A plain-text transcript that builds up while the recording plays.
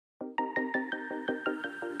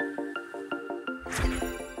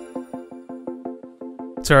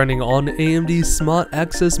Turning on AMD's Smart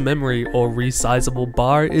Access Memory or Resizable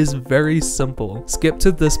bar is very simple. Skip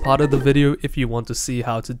to this part of the video if you want to see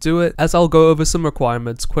how to do it, as I'll go over some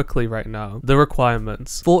requirements quickly right now. The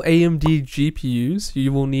requirements. For AMD GPUs,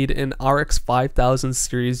 you will need an RX 5000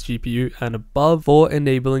 series GPU and above for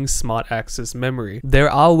enabling Smart Access Memory. There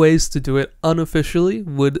are ways to do it unofficially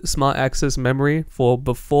with Smart Access Memory for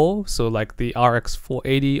before, so like the RX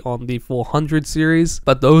 480 on the 400 series,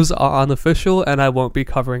 but those are unofficial and I won't be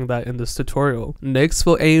covering that in this tutorial. Next,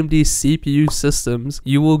 for AMD CPU systems,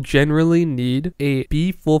 you will generally need a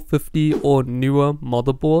B450 or newer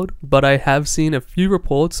motherboard, but I have seen a few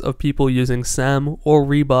reports of people using SAM or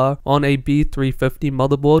ReBar on a B350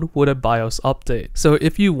 motherboard with a BIOS update. So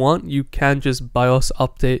if you want, you can just BIOS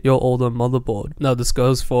update your older motherboard. Now this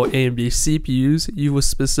goes for AMD CPUs. You will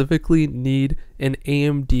specifically need an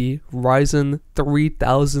AMD Ryzen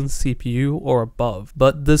 3000 CPU or above,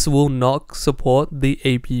 but this will not support the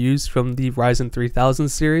APUs from the Ryzen 3000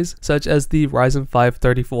 series, such as the Ryzen 5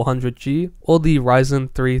 3400G or the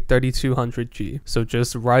Ryzen 3 3200G, so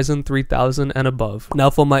just Ryzen 3000 and above. Now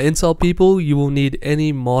for my Intel people, you will need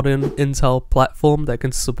any modern Intel platform that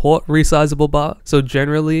can support Resizable bar, so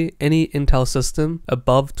generally any Intel system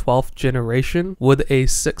above 12th generation with a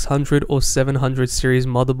 600 or 700 series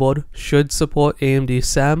motherboard should support AMD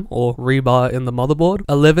SAM or ReBar in the motherboard.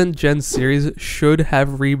 11th gen series should have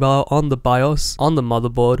ReBar on the BIOS on the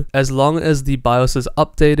motherboard, as long as the BIOS is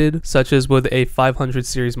updated, such as with a 500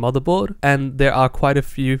 series motherboard, and there are quite a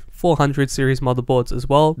few 400 series motherboards as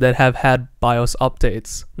well that have had BIOS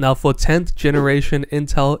updates. Now for 10th generation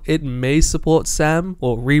Intel, it may support SAM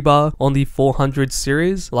or ReBar on the 400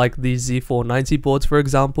 series, like the Z490 boards for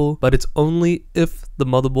example, but it's only if the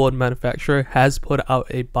motherboard manufacturer has put out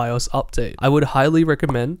a BIOS update. I would highly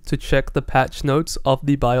recommend to check the patch notes of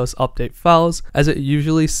the BIOS update files, as it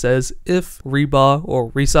usually says if ReBar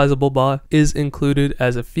or Resizable bar is included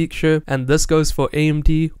as a feature, and this goes for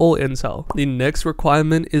AMD or Intel. The next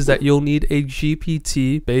requirement is that you'll need a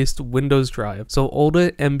GPT based Windows drive, so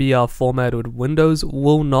older MBR formatted Windows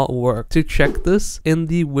will not work. To check this, in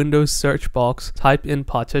the Windows search box, type in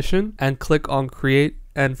partition and click on create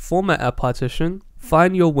and format a partition.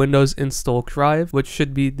 Find your Windows install drive, which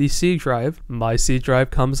should be the C drive. My C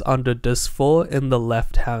drive comes under disk 4 in the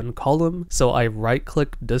left hand column, so I right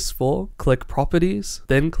click disk 4, click properties,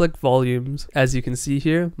 then click volumes. As you can see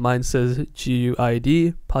here, mine says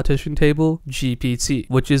GUID partition table GPT,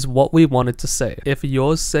 which is what we wanted to say. If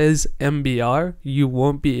yours says MBR, you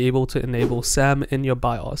won't be able to enable SAM in your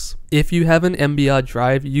BIOS. If you have an MBR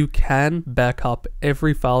drive, you can back up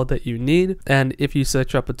every file that you need, and if you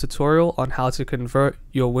search up a tutorial on how to convert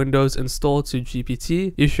your Windows install to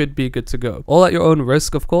GPT, you should be good to go. All at your own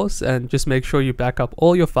risk, of course, and just make sure you back up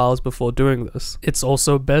all your files before doing this. It's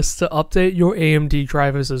also best to update your AMD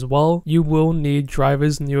drivers as well. You will need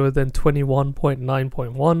drivers newer than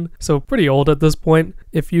 21.9.1, so pretty old at this point.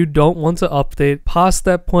 If you don't want to update past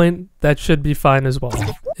that point, that should be fine as well.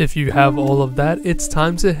 If you have all of that, it's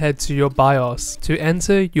time to head to your BIOS. To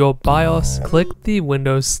enter your BIOS, click the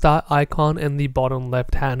Windows Start icon in the bottom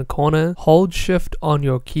left hand corner, hold Shift on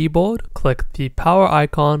your keyboard, click the power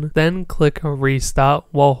icon, then click Restart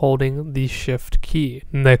while holding the Shift key.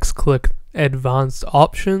 Next, click Advanced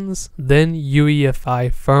Options, then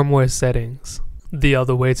UEFI Firmware Settings. The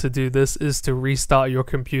other way to do this is to restart your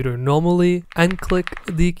computer normally and click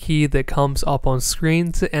the key that comes up on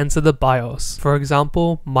screen to enter the BIOS. For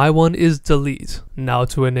example, my one is delete. Now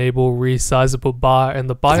to enable Resizable bar in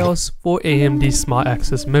the BIOS for AMD Smart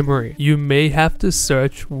Access Memory, you may have to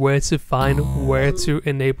search where to find where to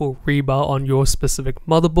enable ReBar on your specific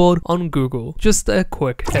motherboard on Google. Just a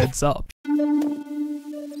quick heads up.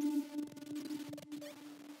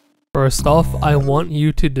 First off, I want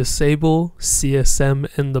you to disable CSM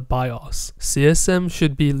in the BIOS. CSM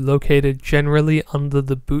should be located generally under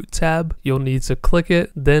the boot tab. You'll need to click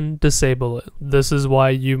it, then disable it. This is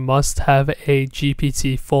why you must have a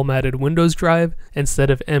GPT formatted Windows drive instead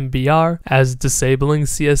of MBR, as disabling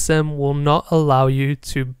CSM will not allow you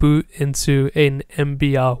to boot into an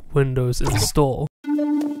MBR Windows install.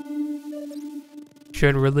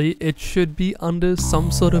 Generally, it should be under some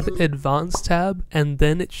sort of advanced tab, and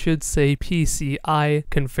then it should say PCI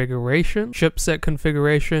configuration, chipset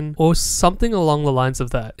configuration, or something along the lines of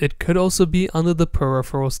that. It could also be under the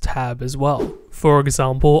peripherals tab as well. For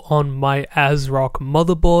example, on my AsRock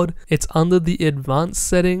motherboard, it's under the advanced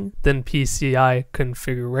setting, then PCI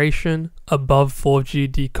configuration, above 4G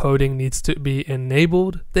decoding needs to be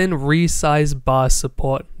enabled, then resize bar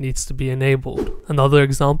support needs to be enabled. Another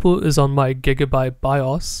example is on my Gigabyte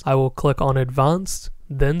BIOS. I will click on advanced,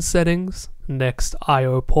 then settings, next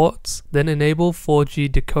I/O ports, then enable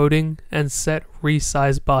 4G decoding and set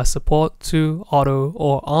resize bar support to auto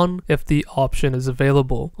or on if the option is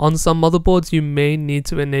available. On some motherboards you may need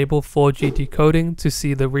to enable 4G decoding to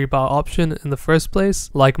see the ReBar option in the first place,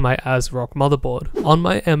 like my AsRock motherboard. On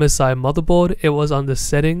my MSI motherboard it was under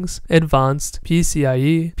settings, advanced,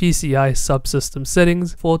 PCIe, PCI subsystem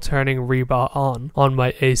settings for turning ReBar on. On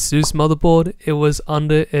my Asus motherboard it was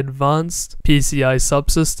under advanced, PCI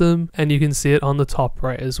subsystem, and you can see it on the top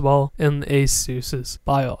right as well in Asus's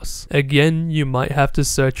BIOS. Again, you might have to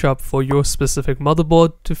search up for your specific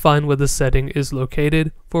motherboard to find where the setting is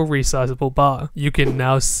located for resizable bar. You can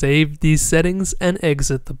now save these settings and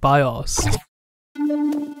exit the BIOS.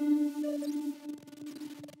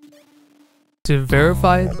 To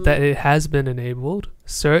verify that it has been enabled,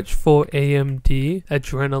 search for AMD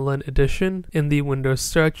Adrenalin Edition in the Windows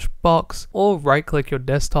search box, or right click your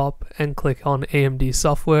desktop and click on AMD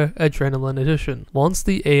Software Adrenalin Edition. Once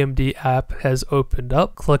the AMD app has opened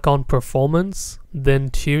up, click on Performance, then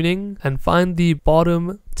Tuning, and find the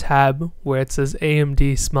bottom tab where it says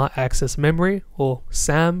AMD Smart Access Memory, or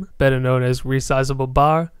SAM, better known as Resizable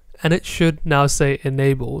Bar, and it should now say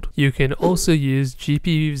enabled. You can also use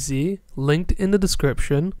GPU-Z linked in the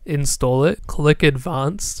description, install it, click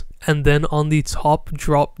advanced, and then on the top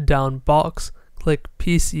drop down box click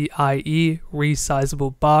PCIe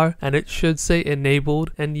resizable bar and it should say enabled,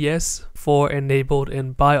 and yes for enabled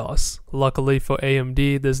in BIOS. Luckily for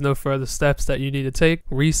AMD, there's no further steps that you need to take.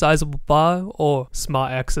 Resizable bar or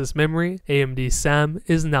Smart Access Memory, AMD SAM,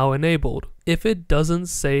 is now enabled. If it doesn't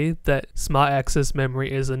say that Smart Access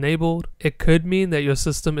Memory is enabled, it could mean that your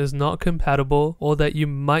system is not compatible or that you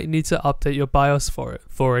might need to update your BIOS for it.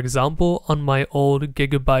 For example, on my old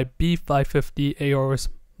Gigabyte B550 Aorus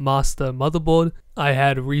Master motherboard, I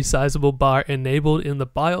had resizable bar enabled in the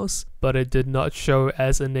BIOS, but it did not show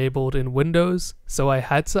as enabled in Windows, so I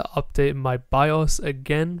had to update my BIOS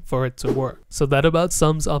again for it to work. So that about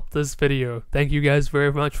sums up this video. Thank you guys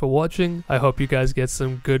very much for watching. I hope you guys get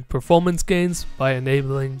some good performance gains by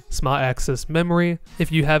enabling Smart Access Memory.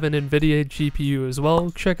 If you have an NVIDIA GPU as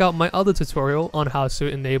well, check out my other tutorial on how to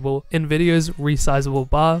enable NVIDIA's resizable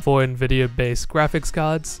bar for NVIDIA based graphics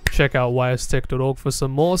cards. Check out wirestick.org for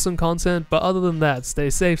some more awesome content, but other than that, stay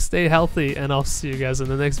safe, stay healthy, and I'll see you guys in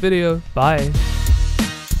the next video. Bye.